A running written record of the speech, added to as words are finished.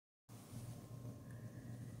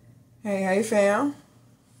Hey, fam.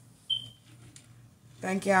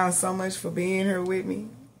 Thank y'all so much for being here with me,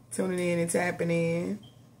 tuning in and tapping in.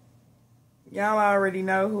 Y'all already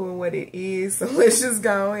know who and what it is, so let's just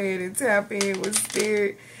go ahead and tap in with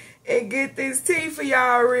spirit and get this tea for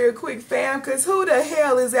y'all real quick, fam, because who the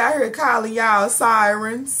hell is out here calling y'all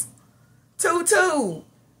sirens? Tutu.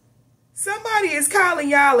 Somebody is calling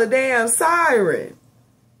y'all a damn siren.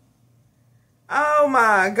 Oh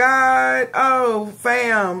my God. Oh,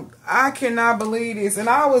 fam. I cannot believe this. And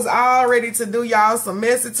I was all ready to do y'all some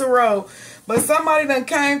messy tarot. But somebody done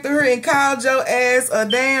came through here and called your ass a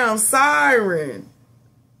damn siren.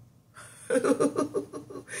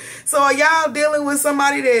 So are y'all dealing with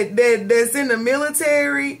somebody that's in the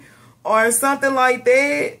military or something like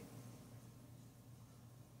that?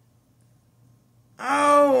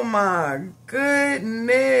 Oh my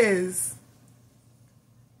goodness.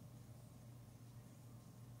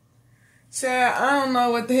 Chad, I don't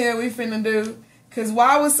know what the hell we finna do. Cause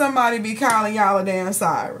why would somebody be calling y'all a damn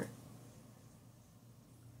siren?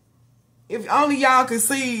 If only y'all could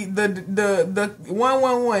see the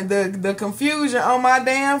 111, the confusion on my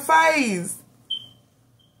damn face.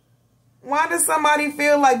 Why does somebody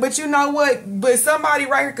feel like, but you know what? But somebody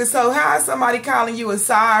right here, cause so how is somebody calling you a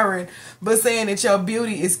siren but saying that your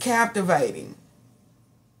beauty is captivating?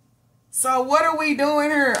 So what are we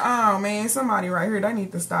doing here? Oh man, somebody right here, they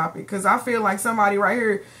need to stop it. Cause I feel like somebody right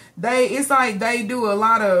here, it's like they do a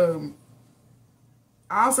lot of,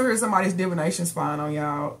 I also heard somebody's divination spying on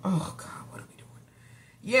y'all. Oh God, what are we doing?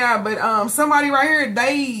 Yeah, but somebody right here,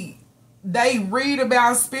 they read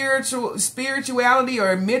about spirituality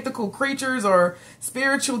or mythical creatures or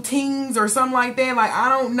spiritual things or something like that. Like, I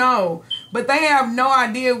don't know. But they have no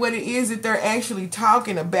idea what it is that they're actually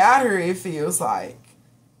talking about her, it feels like.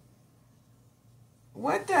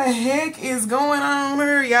 What the heck is going on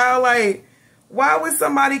here, y'all? Like, why would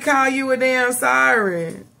somebody call you a damn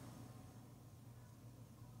siren?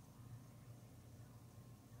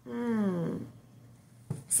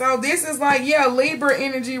 So this is like, yeah, Libra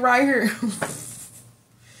energy right here.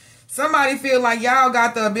 Somebody feel like y'all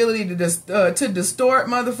got the ability to distort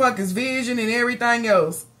motherfuckers' vision and everything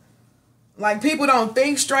else. Like, people don't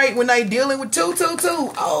think straight when they dealing with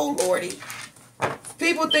 222. Oh, Lordy.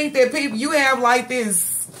 People think that you have like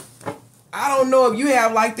this, I don't know if you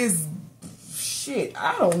have like this shit.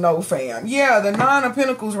 I don't know, fam. Yeah, the Nine of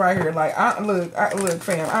Pentacles right here. Like, look,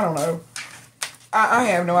 fam, I don't know. I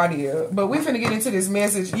have no idea. But we finna get into this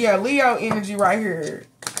message. Yeah, Leo energy right here.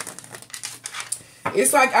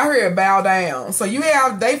 It's like I heard bow down. So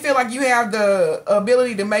they feel like you have the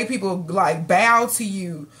ability to make people like bow to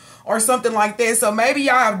you or something like that. So maybe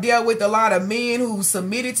y'all have dealt with a lot of men who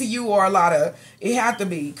submitted to you, or a lot of, it have to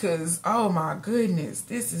be, because, oh my goodness,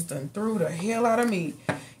 this is done threw the hell out of me.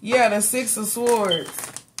 Yeah, the Six of Swords.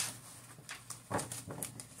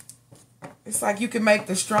 It's like you can make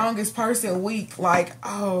the strongest person weak. Like,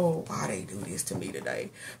 oh, why they do this to me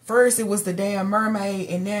today? First it was the damn mermaid,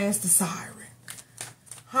 and now it's the siren.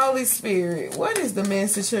 Holy Spirit, what is the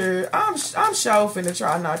message here? I'm sure finna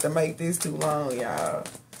try not to make this too long, y'all.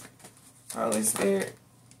 Holy Spirit.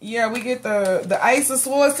 Yeah, we get the Ace of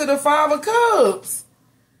Swords to the Five of Cups.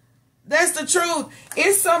 That's the truth.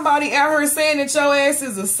 It's somebody out here saying that your ass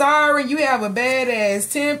is a siren. You have a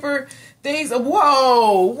badass temper. Things.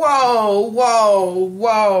 Whoa.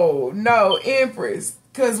 No, Empress.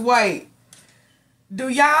 Because, wait. Do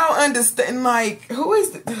y'all understand? Like, who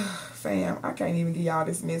is the... Fam, I can't even give y'all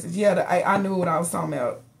this message. Yeah, I knew what I was talking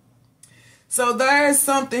about. So there's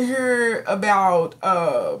something here about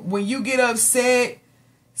when you get upset,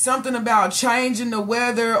 something about changing the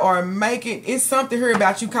weather or it's something here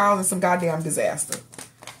about you causing some goddamn disaster.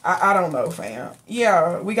 I don't know, fam.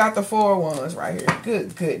 Yeah, we got the Four of Wands right here.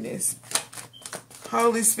 Good goodness.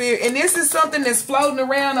 Holy Spirit. And this is something that's floating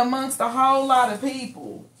around amongst a whole lot of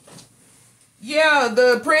people. Yeah,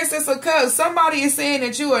 the Princess of Cups. Somebody is saying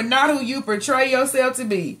that you are not who you portray yourself to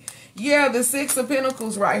be. Yeah, the Six of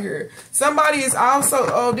Pentacles right here. Somebody is also,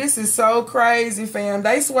 oh, this is so crazy, fam.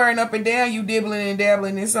 They swearing up and down you dibbling and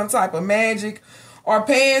dabbling in some type of magic, or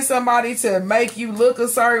paying somebody to make you look a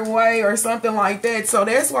certain way or something like that. So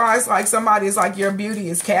that's why it's like somebody's like, your beauty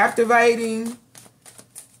is captivating.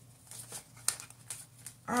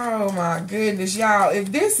 Oh my goodness, y'all. If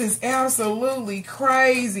this is absolutely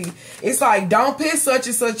crazy, it's like, don't piss such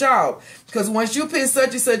and such off. Because once you piss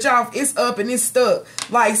such and such off, it's up and it's stuck.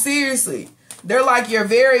 Like, seriously. They're like, you're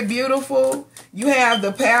very beautiful. You have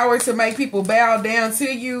the power to make people bow down to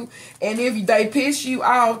you. And if they piss you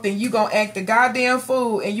off, then you gonna act a goddamn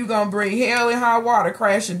fool. And you gonna bring hell and high water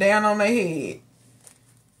crashing down on their head.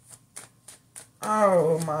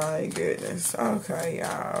 Oh my goodness. Okay,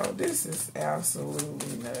 y'all. This is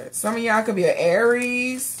absolutely nuts. Some of y'all could be an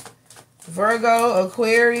Aries, Virgo,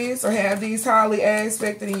 Aquarius, or have these highly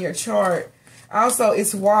aspected in your chart. Also,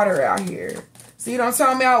 it's water out here. See what I'm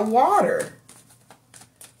talking about? Water.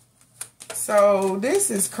 So this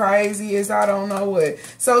is crazy as I don't know what.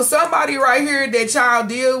 So somebody right here that y'all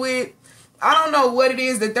deal with, I don't know what it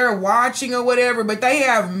is that they're watching or whatever, but they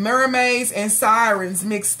have mermaids and sirens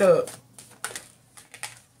mixed up.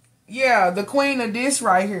 Yeah, the queen of this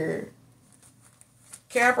right here.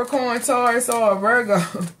 Capricorn, Taurus, or Virgo.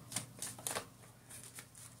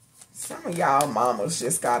 Some of y'all mamas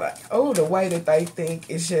just gotta, oh, the way that they think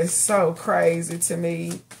is just so crazy to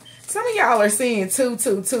me. Some of y'all are seeing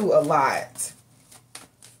 222 a lot.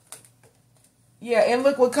 Yeah, and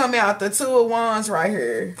look what come out. The 2 of Wands right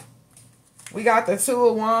here. We got the 2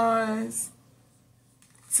 of Wands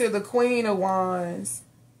to the Queen of Wands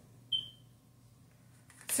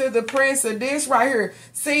to the Prince of this right here.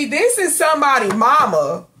 See, this is somebody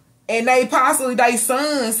mama and they possibly they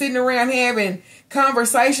son sitting around having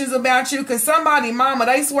conversations about you, because somebody mama,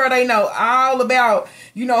 they swear they know all about,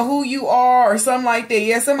 you know, who you are or something like that.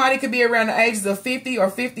 Yeah, somebody could be around the ages of 50 or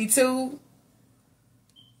 52.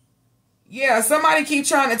 Yeah, somebody keep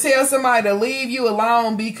trying to tell somebody to leave you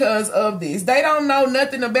alone because of this. They don't know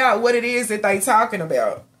nothing about what it is that they talking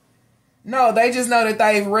about. No, they just know that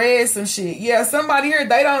they've read some shit. Yeah, somebody here,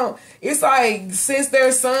 they don't, it's like since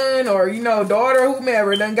their son or, you know, daughter,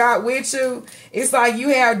 whomever done got with you, it's like you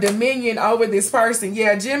have dominion over this person.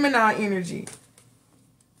 Yeah, Gemini energy.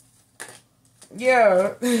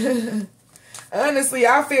 Yeah. Honestly,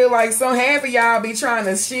 I feel like some half of y'all be trying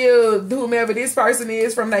to shield whomever this person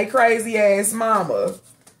is from their crazy ass mama.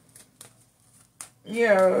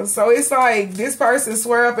 Yeah, so it's like this person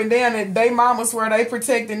swear up and down that they mama swear they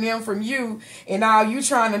protecting them from you, and all you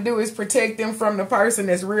trying to do is protect them from the person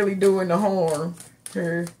that's really doing the harm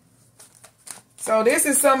here. So this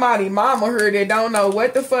is somebody mama here that don't know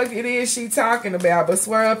what the fuck it is she talking about, but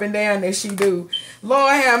swear up and down that she do.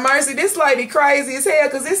 Lord have mercy, this lady crazy as hell,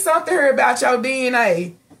 because it's something here about your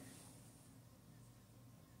DNA.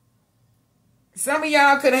 Some of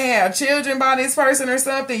y'all could have children by this person or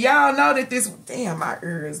something. Y'all know that this... Damn, my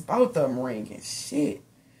ears. Both of them ringing. Shit.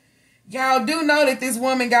 Y'all do know that this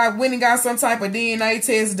woman went and got some type of DNA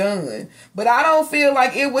test done. But I don't feel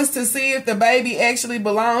like it was to see if the baby actually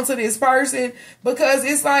belonged to this person. Because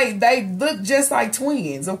it's like they look just like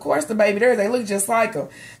twins. Of course, the baby there, they look just like them.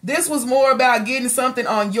 This was more about getting something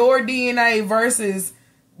on your DNA versus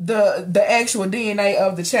the actual DNA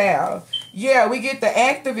of the child. Yeah, we get the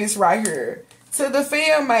activist right here. To the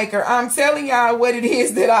filmmaker, I'm telling y'all what it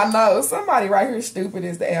is that I know. Somebody right here stupid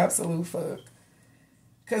as the absolute fuck.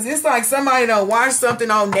 Because it's like somebody done watch something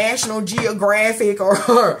on National Geographic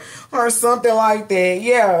or something like that.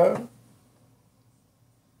 Yeah.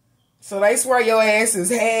 So they swear your ass is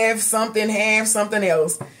half something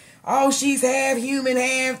else. Oh, she's half human,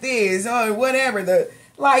 half this, or whatever.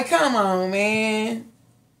 Like, come on, man.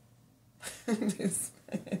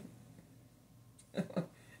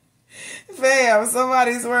 Fam,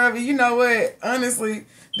 somebody's swerving. You know what? Honestly,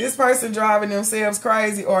 this person driving themselves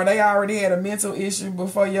crazy, or they already had a mental issue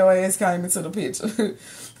before your ass came into the picture.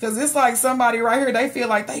 Because it's like somebody right here, they feel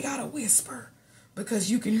like they gotta whisper because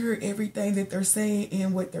you can hear everything that they're saying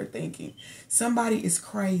and what they're thinking. Somebody is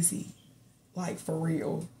crazy. Like, for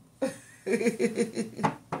real.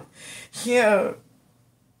 Yeah.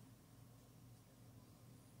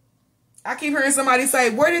 I keep hearing somebody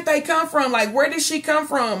say, where did they come from? Like, where did she come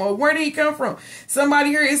from? Or where did he come from? Somebody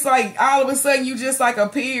here, it's like all of a sudden you just like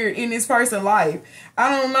appeared in this person's life.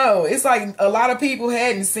 I don't know. It's like a lot of people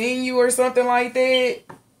hadn't seen you or something like that.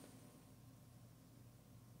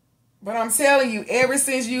 But I'm telling you, ever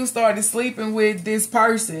since you started sleeping with this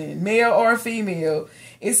person, male or female,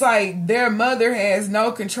 it's like their mother has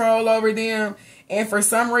no control over them. And for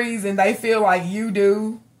some reason, they feel like you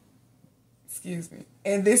do. Excuse me.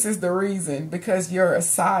 And this is the reason, because you're a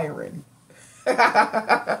siren.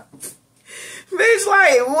 Bitch,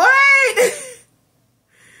 like, what?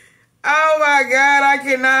 Oh my God, I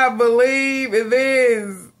cannot believe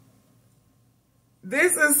this.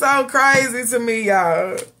 This is so crazy to me,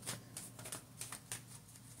 y'all.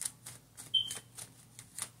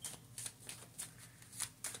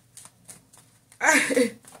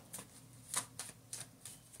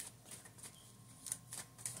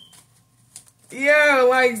 Yeah,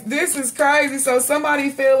 like, this is crazy. So somebody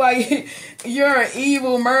feel like you're an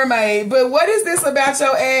evil mermaid. But what is this about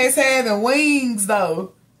your ass having wings,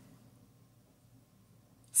 though?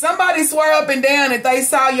 Somebody swear up and down that they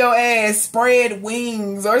saw your ass spread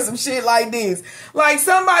wings or some shit like this. Like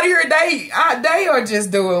somebody here, they are just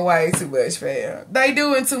doing way too much, fam. They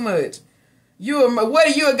doing too much. What are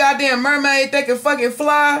you, a goddamn mermaid that can fucking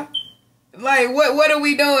fly? Like what are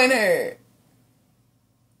we doing here?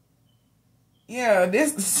 Yeah,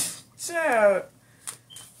 this child.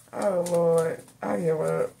 Oh Lord, I give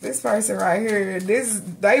up. This person right here,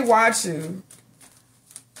 they watch you.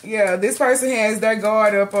 Yeah, this person has their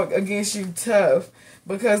guard up against you tough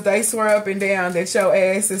because they swear up and down that your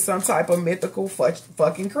ass is some type of mythical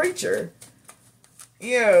fucking creature.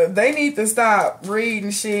 Yeah, they need to stop reading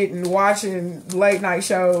shit and watching late night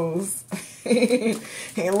shows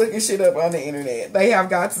and looking shit up on the internet. They have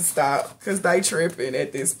got to stop because they tripping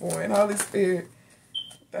at this point. Holy Spirit,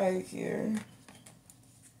 thank you.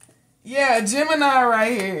 Yeah, Gemini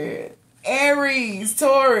right here. Aries,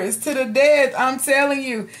 Taurus, to the death. I'm telling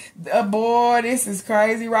you. Boy, this is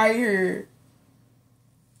crazy right here.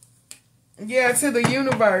 Yeah, to the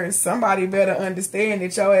universe. Somebody better understand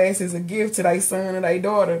that your ass is a gift to their son or their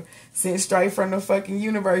daughter. Sent straight from the fucking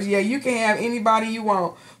universe. Yeah, you can have anybody you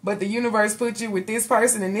want, but the universe put you with this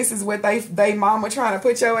person, and this is what they mama trying to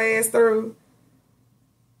put your ass through.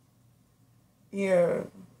 Yeah.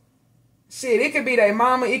 Shit, it could be their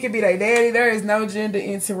mama, it could be their daddy. There is no gender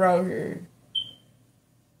in tarot here.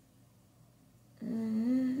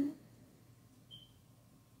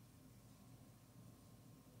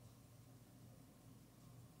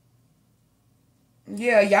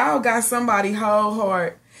 Yeah, y'all got somebody whole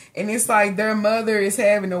heart. And it's like their mother is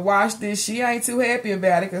having to watch this. She ain't too happy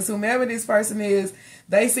about it because whomever this person is,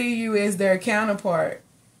 they see you as their counterpart.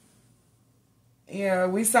 Yeah,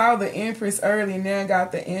 we saw the Empress early, now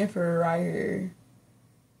got the Emperor right here.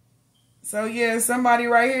 So yeah, somebody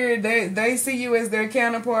right here, they see you as their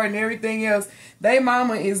counterpart and everything else. They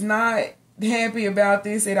mama is not happy about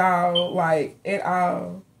this at all, like at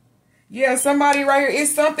all. Yeah, somebody right here,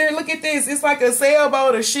 it's something, look at this. It's like a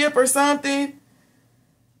sailboat, a ship or something.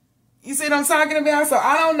 You see what I'm talking about? So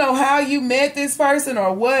I don't know how you met this person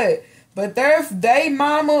or what, but they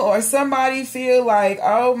mama or somebody feel like,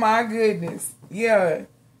 oh my goodness. Yeah.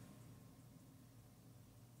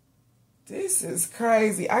 This is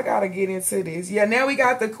crazy. I gotta get into this. Yeah, now we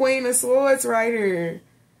got the Queen of Swords right here.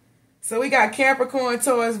 So we got Capricorn,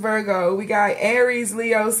 Taurus, Virgo. We got Aries,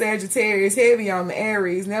 Leo, Sagittarius. Heavy on the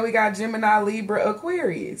Aries. Now we got Gemini, Libra,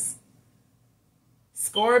 Aquarius.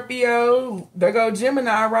 Scorpio. There go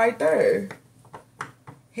Gemini right there.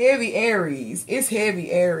 Heavy Aries. It's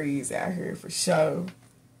heavy Aries out here for sure.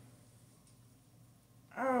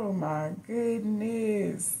 Oh my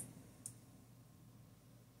goodness.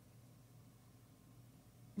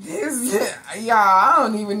 Y'all, I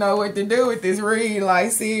don't even know what to do with this read,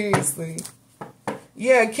 like seriously.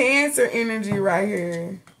 Yeah, Cancer energy right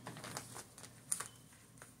here.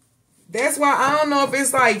 That's why I don't know if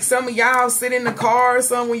it's like some of y'all sit in the car or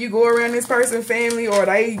something when you go around this person's family, or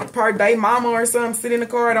they mama or something sit in the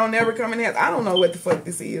car, don't never come in the house. I don't know what the fuck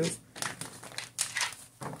this is.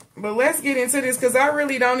 But let's get into this because I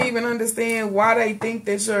really don't even understand why they think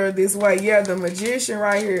that you're this way. Yeah, the Magician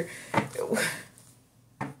right here.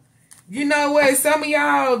 You know what? Some of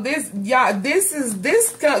y'all, this got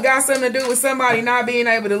something to do with somebody not being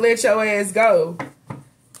able to let your ass go.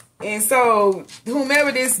 And so,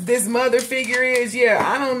 whomever this mother figure is, yeah,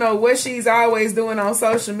 I don't know what she's always doing on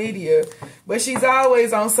social media, but she's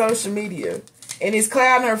always on social media, and it's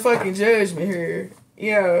clouding her fucking judgment here.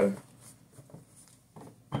 Yeah.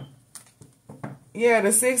 Yeah,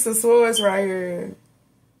 the Six of Swords right here.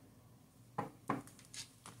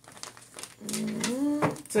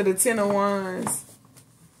 To the Ten of Wands.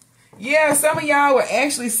 Yeah, some of y'all were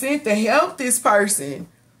actually sent to help this person.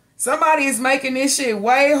 Somebody is making this shit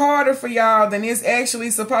way harder for y'all than it's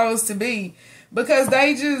actually supposed to be. Because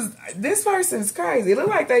this person's crazy. It look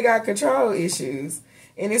like they got control issues.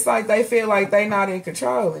 And it's like they feel like they not in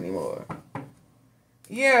control anymore.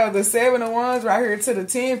 Yeah, the Seven of Wands right here to the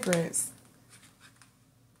Temperance.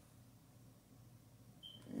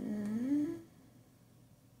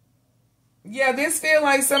 Yeah, this feel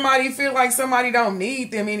like somebody don't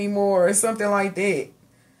need them anymore or something like that.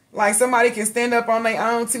 Like somebody can stand up on their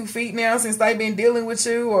own 2 feet now since they've been dealing with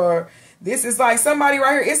you, or this is like somebody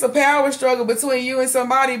right here. It's a power struggle between you and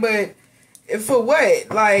somebody, but for what?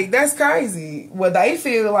 Like, that's crazy. Well, they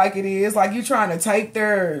feel like it is, like you trying to take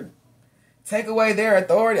away their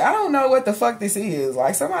authority. I don't know what the fuck this is.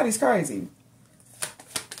 Like, somebody's crazy.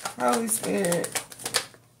 Holy Spirit.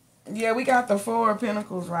 Yeah, we got the Four of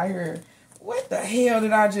Pentacles right here. What the hell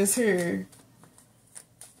did I just hear?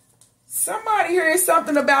 Somebody heard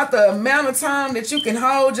something about the amount of time that you can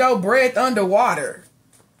hold your breath underwater.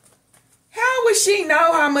 How would she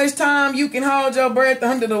know how much time you can hold your breath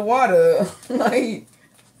under the water? Like,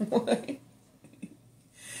 what?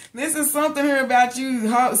 This is something here about you,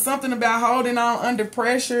 something about holding on under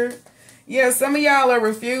pressure. Yeah, some of y'all are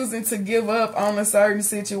refusing to give up on a certain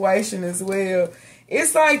situation as well.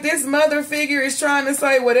 It's like this mother figure is trying to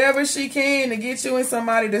say whatever she can to get you and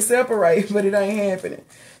somebody to separate, but it ain't happening.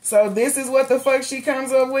 So this is what the fuck she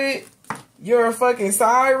comes up with? You're a fucking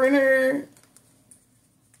siren here?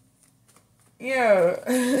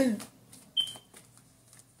 Yeah.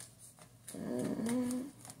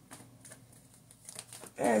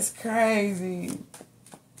 That's crazy.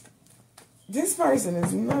 This person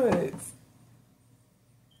is nuts.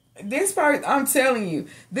 This part, I'm telling you,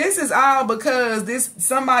 this is all because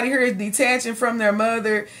somebody here is detaching from their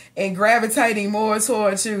mother and gravitating more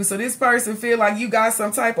towards you. So this person feel like you got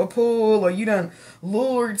some type of pull, or you done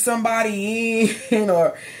lured somebody in,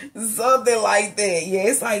 or something like that. Yeah,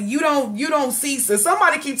 it's like you don't see. So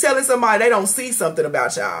somebody keep telling somebody they don't see something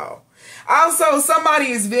about y'all. Also,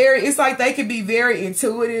 somebody is it's like they can be very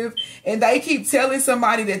intuitive, and they keep telling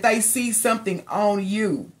somebody that they see something on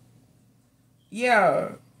you. Yeah.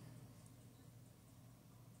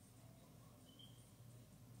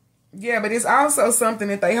 Yeah, but it's also something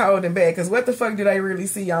that they holding back, because what the fuck do they really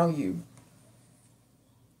see on you?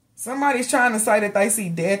 Somebody's trying to say that they see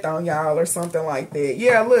death on y'all or something like that.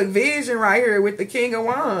 Yeah, look, vision right here with the King of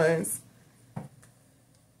Wands.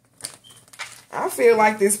 I feel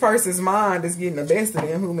like this person's mind is getting the best of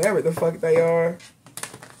them, whomever the fuck they are.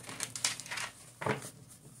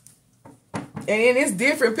 And then it's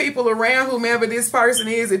different people around whomever this person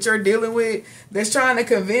is that you're dealing with that's trying to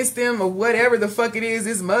convince them of whatever the fuck it is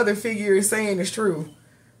this mother figure is saying is true.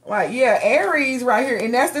 Like, yeah, Aries right here.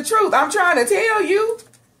 And that's the truth. I'm trying to tell you.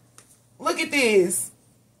 Look at this.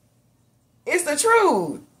 It's the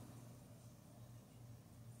truth.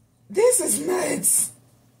 This is nuts.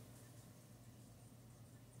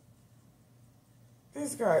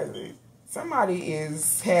 This is crazy. Somebody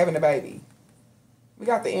is having a baby. We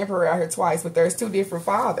got the Emperor out here twice, but there's two different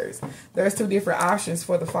fathers. There's two different options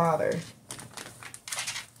for the father.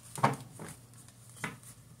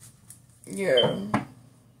 Yeah.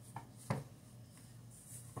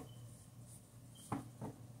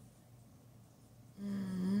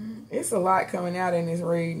 It's a lot coming out in this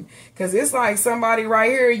reading. Because it's like somebody right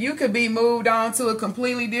here, you could be moved on to a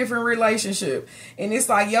completely different relationship. And it's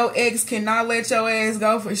like your ex cannot let your ass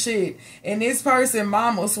go for shit. And this person,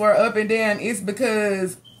 mama, swear up and down, it's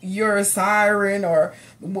because you're a siren or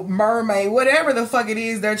mermaid, whatever the fuck it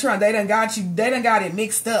is they're trying. They done got it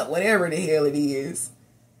mixed up, whatever the hell it is.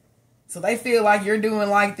 So they feel like you're doing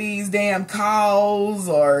like these damn calls,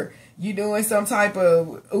 or you doing some type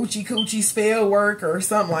of oochie coochie spell work or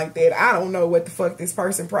something like that. I don't know what the fuck this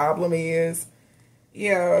person problem is.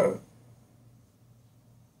 Yeah.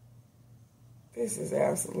 This is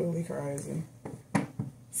absolutely crazy.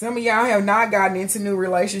 Some of y'all have not gotten into new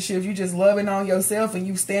relationships. You just loving on yourself and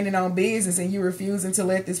you standing on business and you refusing to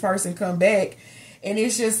let this person come back. And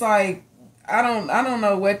it's just like, I don't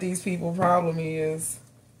know what these people's problem is.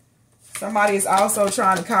 Somebody is also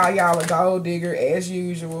trying to call y'all a gold digger as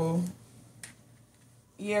usual.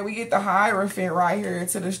 Yeah, we get the Hierophant right here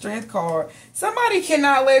to the Strength card. Somebody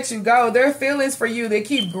cannot let you go. Their feelings for you, they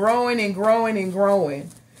keep growing and growing and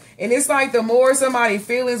growing. And it's like the more somebody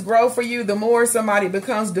feelings grow for you, the more somebody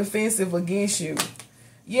becomes defensive against you.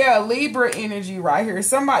 Yeah, Libra energy right here.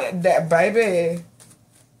 Somebody, that baby.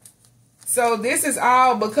 So this is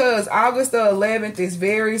all because August the 11th is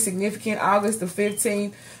very significant. August the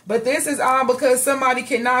 15th. But this is all because somebody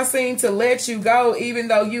cannot seem to let you go, even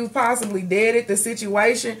though you possibly deaded the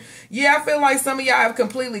situation. Yeah, I feel like some of y'all have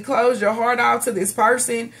completely closed your heart out to this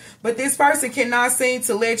person. But this person cannot seem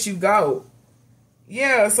to let you go.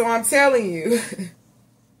 Yeah, so I'm telling you.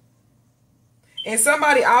 And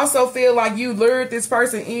somebody also feel like you lured this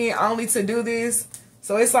person in only to do this.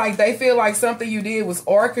 So it's like they feel like something you did was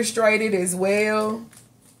orchestrated as well.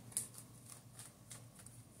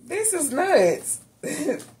 This is nuts.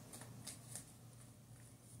 They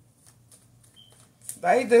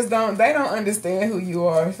don't understand who you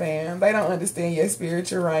are, fam. They don't understand your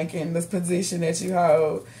spiritual ranking, the position that you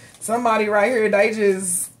hold. Somebody right here,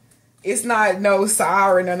 it's not no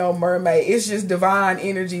siren or no mermaid. It's just divine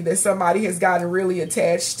energy that somebody has gotten really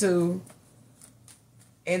attached to.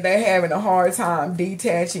 And they're having a hard time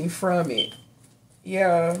detaching from it.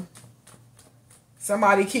 Yeah.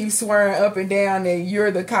 Somebody keeps swearing up and down that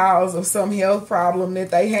you're the cause of some health problem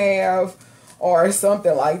that they have. Or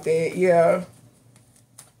something like that. Yeah.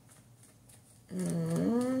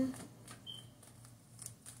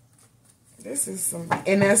 This is some,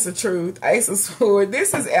 and that's the truth. Ace of Swords.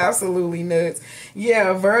 This is absolutely nuts.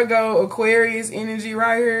 Yeah, Virgo, Aquarius energy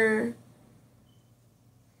right here.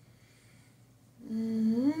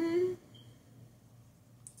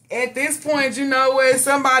 At this point, you know what?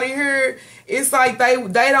 Somebody here, it's like they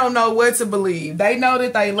don't know what to believe. They know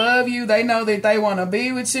that they love you. They know that they want to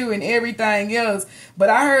be with you and everything else. But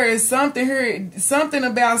I heard something here, something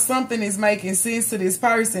about something is making sense to this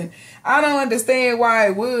person. I don't understand why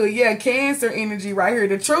it would. Yeah, Cancer energy right here.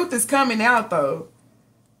 The truth is coming out though.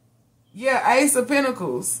 Yeah, Ace of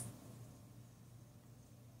Pentacles.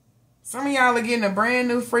 Some of y'all are getting a brand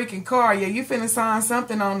new freaking car. Yeah, you finna sign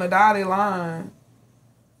something on the dotted line.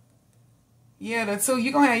 Yeah, the two,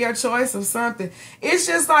 you're going to have your choice of something. It's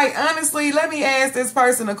just like, honestly, let me ask this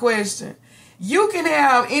person a question. You can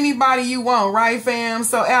have anybody you want, right, fam?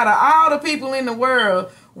 So out of all the people in the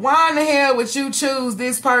world, why in the hell would you choose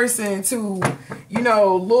this person to, you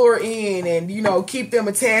know, lure in and, you know, keep them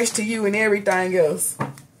attached to you and everything else?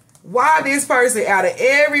 Why this person out of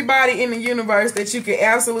everybody in the universe that you could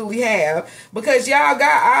absolutely have? Because y'all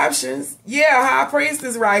got options. Yeah, High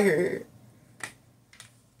Priestess right here.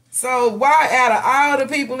 So why out of all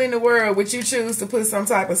the people in the world would you choose to put some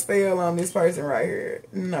type of spell on this person right here?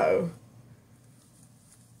 No.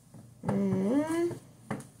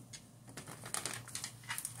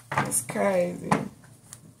 That's crazy.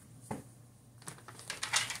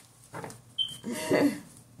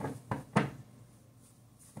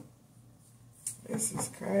 This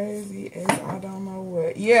is crazy as I don't know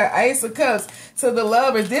what. Yeah, Ace of Cups to the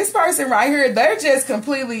lovers. This person right here, they're just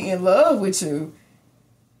completely in love with you.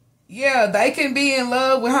 Yeah, they can be in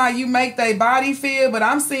love with how you make their body feel, but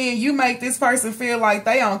I'm seeing you make this person feel like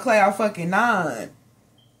they on cloud fucking 9.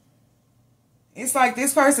 It's like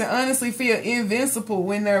this person honestly feel invincible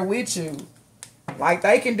when they're with you. Like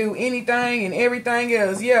they can do anything and everything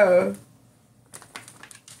else. Yeah.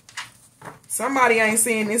 Somebody ain't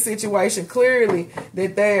seeing this situation clearly,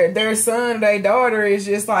 that their son or their daughter is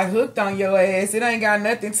just like hooked on your ass. It ain't got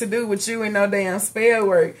nothing to do with you and no damn spell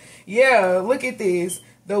work. Yeah, look at this.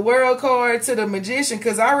 The World card to the Magician,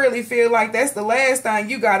 because I really feel like that's the last thing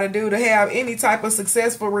you got to do to have any type of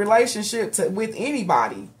successful relationship with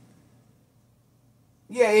anybody.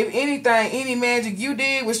 Yeah, if anything, any magic you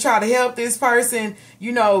did was try to help this person,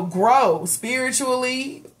 you know, grow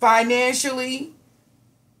spiritually, financially,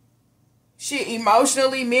 shit,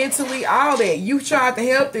 emotionally, mentally, all that. You tried to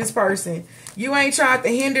help this person. You ain't tried to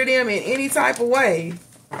hinder them in any type of way.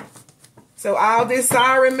 So all this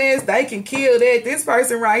Siren mess, they can kill that. This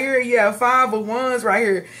person right here, yeah, 5 of Wands right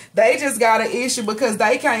here. They just got an issue because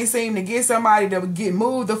they can't seem to get somebody to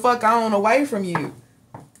move the fuck on away from you.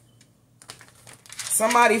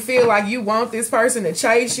 Somebody feel like you want this person to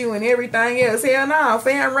chase you and everything else. Hell no,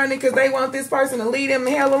 fam running because they want this person to leave them the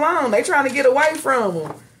hell alone. They trying to get away from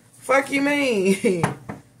them. Fuck you mean?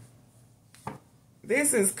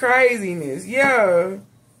 This is craziness. Yeah.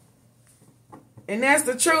 And that's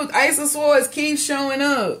the truth. Ace of Swords keeps showing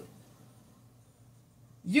up.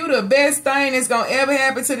 You the best thing that's going to ever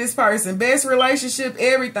happen to this person. Best relationship,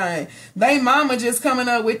 everything. They mama just coming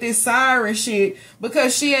up with this Siren shit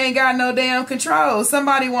because she ain't got no damn control.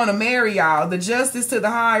 Somebody want to marry y'all. The Justice to the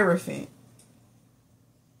Hierophant.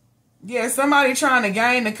 Yeah, somebody trying to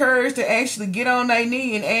gain the courage to actually get on their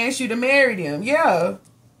knee and ask you to marry them. Yeah.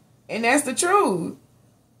 And that's the truth.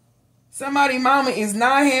 Somebody mama is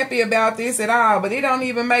not happy about this at all, but it don't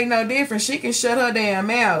even make no difference. She can shut her damn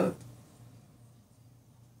mouth.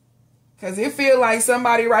 Because it feel like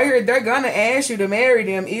somebody right here, they're going to ask you to marry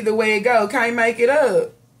them. Either way it go, can't make it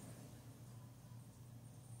up.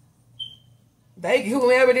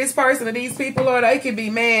 Whoever this person or these people are, they can be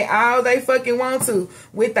mad all they fucking want to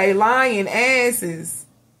with they lying asses.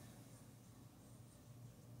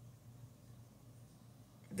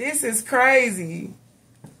 This is crazy.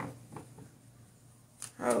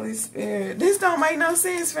 Holy Spirit. This don't make no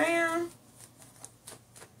sense, fam.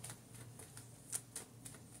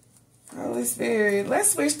 Holy Spirit.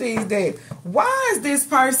 Let's switch these days. Why is this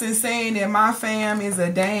person saying that my fam is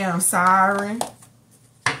a damn siren?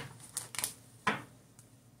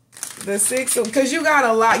 The 6 of, because you got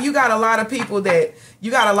a lot of people that,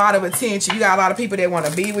 you got a lot of attention. You got a lot of people that want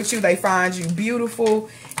to be with you. They find you beautiful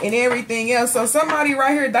and everything else. So somebody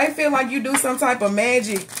right here, they feel like you do some type of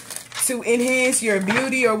magic to enhance your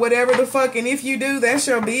beauty or whatever the fuck. And if you do, that's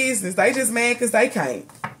your business. They just mad because they can't.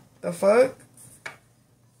 The fuck?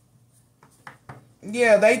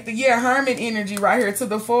 Yeah, hermit energy right here to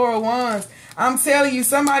the 4 of Wands. I'm telling you,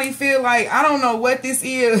 somebody feel like, I don't know what this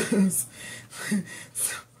is.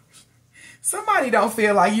 Somebody don't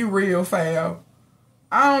feel like you real, fam.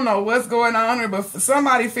 I don't know what's going on here, but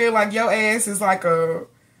somebody feel like your ass is like a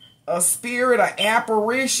spirit, an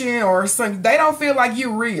apparition, or something. They don't feel like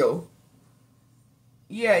you real.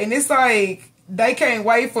 Yeah, and it's like they can't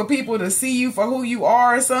wait for people to see you for who you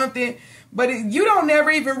are or something. But you don't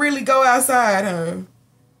never even really go outside, huh?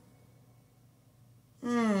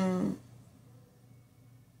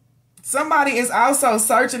 Somebody is also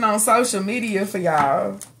searching on social media for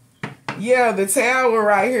y'all. Yeah, the tower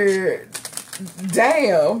right here.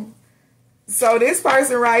 Damn. So this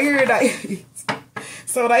person right here,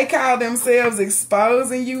 so they call themselves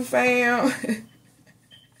exposing you, fam.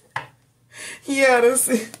 Yeah,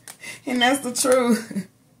 and that's the truth.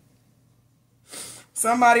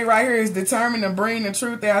 Somebody right here is determined to bring the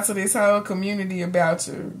truth out to this whole community about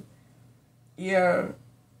you. Yeah.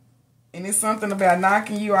 And it's something about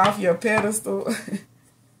knocking you off your pedestal.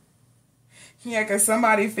 Yeah, because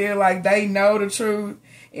somebody feel like they know the truth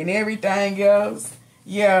and everything else.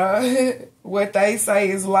 Yeah, what they say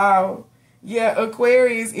is law. Yeah,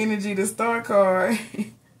 Aquarius energy, the star card.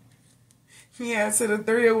 Yeah, to the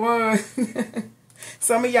 3 of Wands.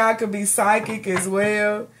 Some of y'all could be psychic as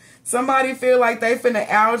well. Somebody feel like they finna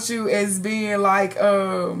out you as being like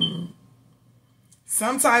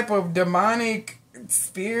some type of demonic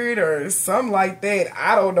spirit or something like that.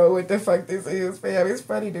 I don't know what the fuck this is, fam. It's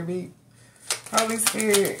funny to me. Holy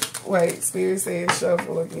Spirit. Wait, Spirit says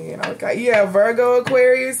shuffle again. Okay. Yeah, Virgo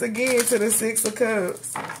Aquarius again to the 6 of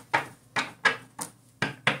Cups.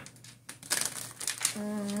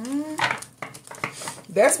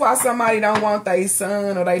 That's why somebody don't want their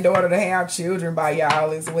son or their daughter to have children by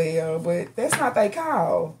y'all as well. But that's not their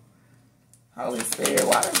call. Holy Spirit,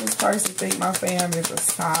 why does this person think my fam is a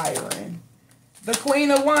siren? The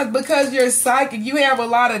Queen of Wands, because you're psychic, you have a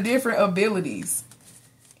lot of different abilities.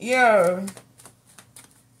 Yeah.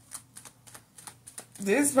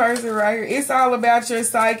 This person right here, it's all about your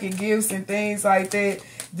psychic gifts and things like that.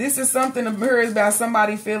 This is something to her is about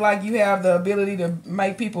somebody feel like you have the ability to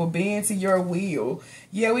make people bend to your will.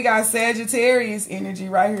 Yeah, we got Sagittarius energy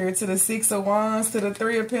right here to the 6 of Wands to the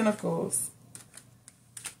 3 of Pentacles.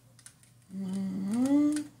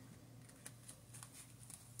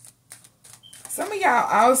 Some of y'all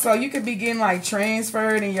also, you could be getting like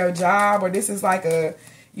transferred in your job, or this is like a,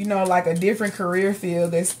 you know, like a different career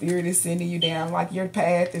field that Spirit is sending you down. Like your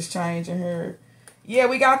path is changing here. Yeah,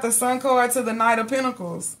 we got the Sun card to the Knight of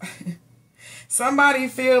Pentacles. Somebody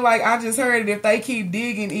feel like, I just heard it, if they keep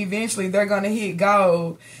digging, eventually they're going to hit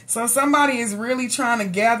gold. So somebody is really trying to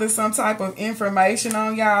gather some type of information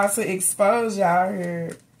on y'all to expose y'all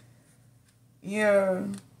here. Yeah.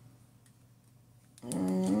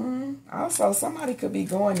 Also, somebody could be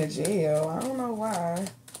going to jail. I don't know why.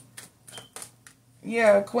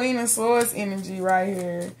 Yeah, Queen of Swords energy right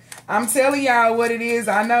here. I'm telling y'all what it is.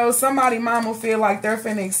 I know somebody mama feel like they're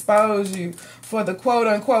finna expose you for the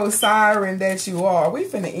quote-unquote siren that you are. We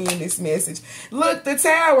finna end this message. Look, the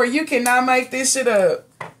tower. You cannot make this shit up.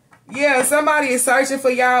 Yeah, somebody is searching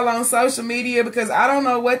for y'all on social media because I don't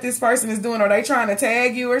know what this person is doing. Are they trying to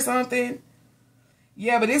tag you or something?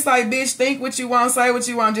 Yeah, but it's like, bitch, think what you want, say what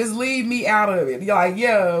you want. Just leave me out of it. You're like,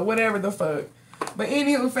 yeah, whatever the fuck. But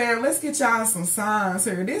anywho, fam, let's get y'all some signs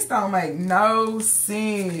here. This don't make no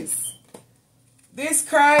sense. This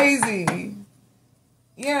crazy.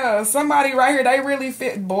 Yeah, somebody right here, they really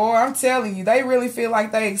fit. Boy, I'm telling you, they really feel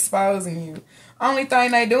like they exposing you. Only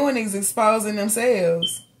thing they doing is exposing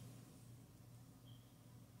themselves.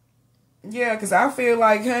 Yeah, because I feel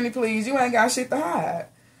like, honey, please, you ain't got shit to hide.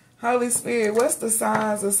 Holy Spirit, what's the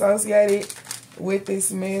signs associated with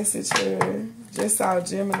this message here? Just saw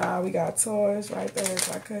Gemini. We got Taurus right there.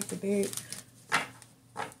 If I cut the deck.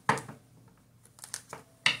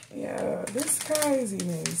 Yeah, this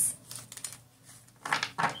craziness.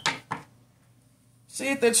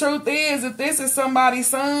 Shit, the truth is, if this is somebody's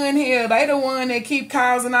son here, they the one that keep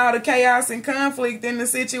causing all the chaos and conflict in the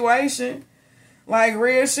situation. Like,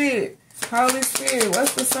 real shit. Holy Spirit,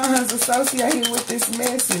 what's the signs associated with this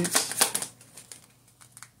message?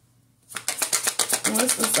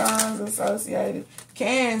 What's the signs associated?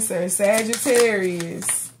 Cancer,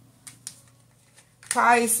 Sagittarius,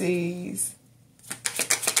 Pisces.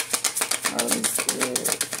 Holy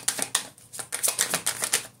Spirit.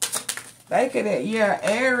 They could, yeah,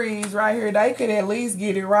 Aries right here. They could at least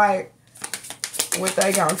get it right. What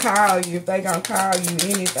they gonna call you, if they gonna call you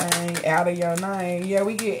anything out of your name. Yeah,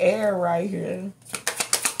 we get air right here.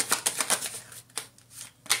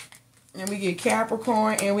 And we get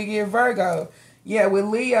Capricorn and we get Virgo. Yeah, with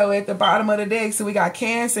Leo at the bottom of the deck. So we got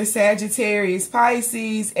Cancer, Sagittarius,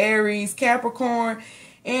 Pisces, Aries, Capricorn,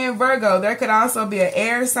 And Virgo, there could also be an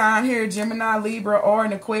air sign here, Gemini, Libra, or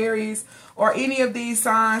an Aquarius, or any of these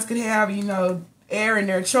signs could have, you know, air in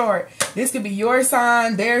their chart. This could be your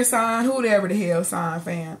sign, their sign, whoever the hell sign,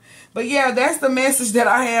 fam. But yeah, that's the message that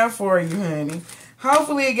I have for you, honey.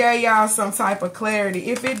 Hopefully it gave y'all some type of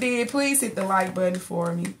clarity. If it did, please hit the like button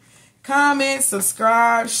for me. Comment,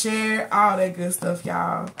 subscribe, share, all that good stuff,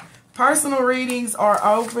 y'all. Personal readings are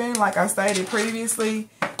open, like I stated previously.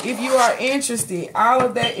 If you are interested, all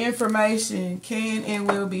of that information can and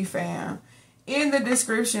will be found in the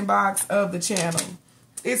description box of the channel.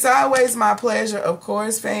 It's always my pleasure, of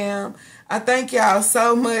course, fam. I thank y'all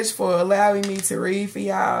so much for allowing me to read for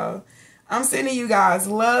y'all. I'm sending you guys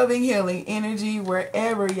loving, healing energy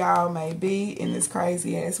wherever y'all may be in this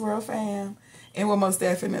crazy ass world, fam. And we'll most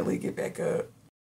definitely get back up.